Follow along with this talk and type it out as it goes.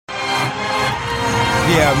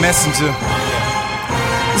Yeah, messenger.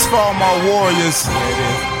 This for all my warriors.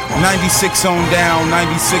 96 on down,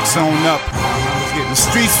 96 on up. The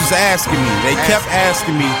streets was asking me, they kept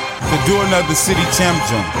asking me to do another city champ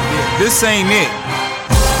jump. This ain't it.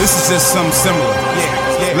 This is just something similar.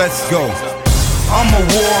 Let's go. I'm a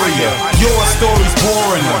warrior, your story's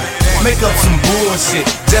boring. Make up some bullshit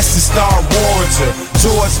just to start warrior.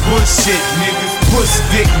 George Bush shit, niggas. Push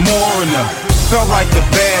dick morener. Felt like the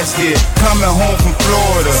basket coming home from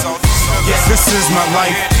Florida. This is my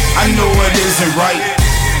life, I know it isn't right.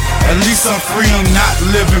 At least I'm free, I'm not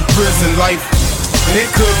living prison life. It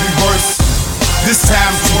could be worse, this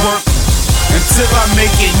time to work. Until I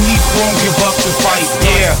make it, Neef won't give up the fight.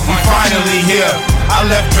 Yeah, I'm finally here, I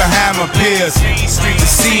left behind my peers. The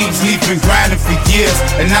seams Neef been grinding for years,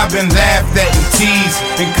 and I've been laughed at and teased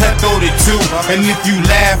and cutthroated too. And if you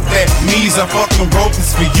laughed at me's, I fucking wrote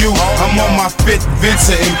this for you. I'm on my fifth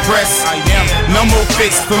venture, impressed. No more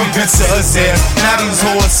fakes from Venture Azaz. Now these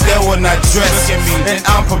hoes stare when I dress, and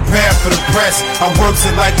I'm prepared for the press. I works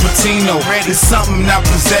it like Patino, it's something I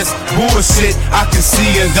possess. Bullshit I can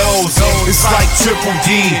see in those. It's like Triple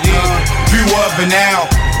D, view of and out.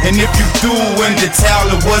 And if you threw in the towel,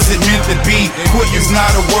 it wasn't meant to be. Quit is not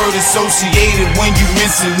a word associated when you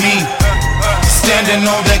mention me. Standing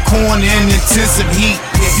on that corner in intensive heat.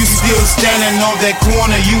 You still standing on that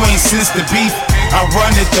corner, you ain't since the beef. I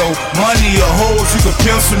run it though, money or hoes, you can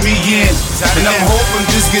pencil me in. And I'm hoping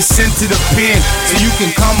this gets sent to the pen, so you can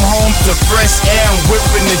come home to fresh air and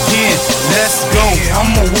whipping again. Let's go, I'm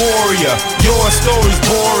a warrior, your story's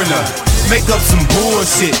boring. Make up some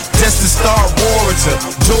bullshit just to start warrior.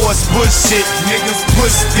 George Bush shit, niggas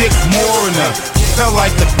push dick morener. Felt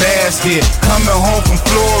like the basket coming home from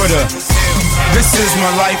Florida. This is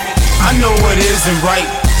my life, I know it isn't right.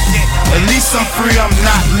 At least I'm free, I'm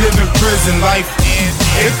not living prison life.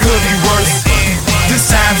 It could be worse,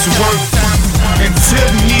 this time should work. Until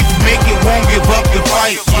Neef make it, won't give up the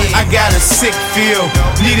fight. I got a sick feel,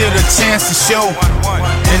 needed a chance to show.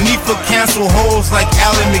 And Neef will cancel holes like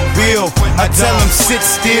Alan McBeal. I tell him sit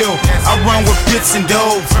still, I run with pits and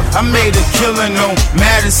doves. I made a killing on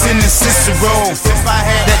Madison and Cicero. If I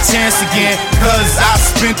had that chance again, cause I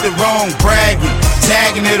spent it wrong. Bragging,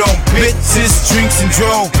 tagging it on bitches, drinks and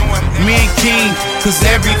drove. Me and King, cause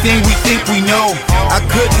everything we think we know. I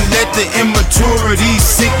couldn't let the immaturity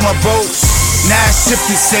sink my boat. Now I shift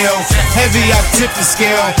the sail, heavy I tip the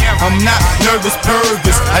scale. I'm not nervous,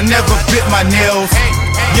 pervous, I never bit my nails.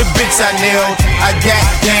 Your bitch I nailed, I got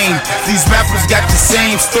game. These rappers got the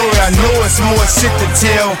same story, I know it's more shit to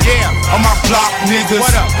tell. On my block niggas,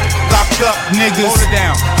 locked up niggas.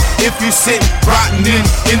 If you sit rotten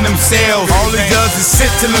in them cells, all he does is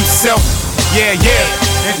sit to himself. Yeah,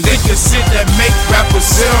 and think the shit that make rappers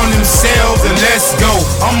sit on themselves. And let's go,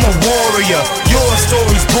 I'm a warrior, your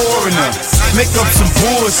story's boring. Make up some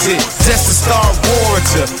bullshit just to start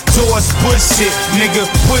warrior. George Bush shit, nigga,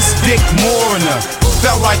 push dick morener.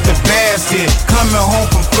 Felt like the basket coming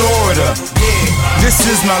home from Florida. This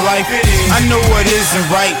is my life, I know it isn't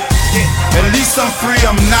right. At least I'm free,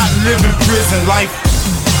 I'm not living prison life.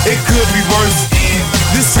 It could be worse,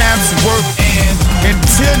 this time should work.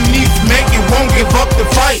 Until Neef make it, won't give up the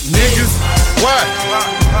fight, niggas. What?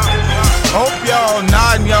 Hope y'all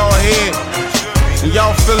nodding y'all head and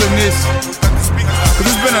y'all feeling this. Cause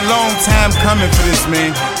it's been a long time coming for this,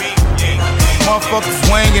 man. Motherfuckers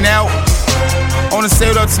wanging out. I wanna say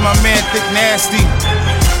it up to my man Thick Nasty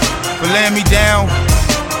for laying me down.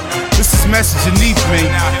 This is message of Neef, man.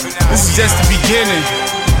 This is just the beginning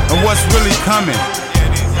of what's really coming.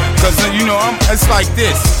 Cause you know, it's like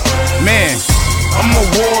this, man. I'm a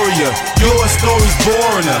warrior, your story's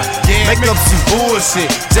boring. Make up some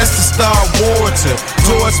bullshit just to start warrior.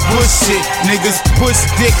 George Bush shit, niggas push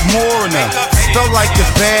dick morener. Felt like the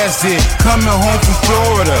basket coming home from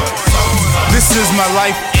Florida. This is my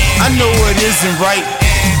life, I know it isn't right.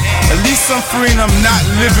 At least I'm free and I'm not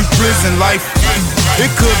living prison life.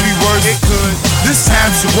 It could be worse, this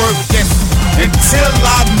time should work. Until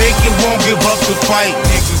I make it, won't give up the fight.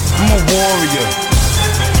 I'm a warrior,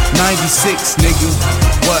 96, nigga.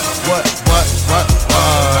 What?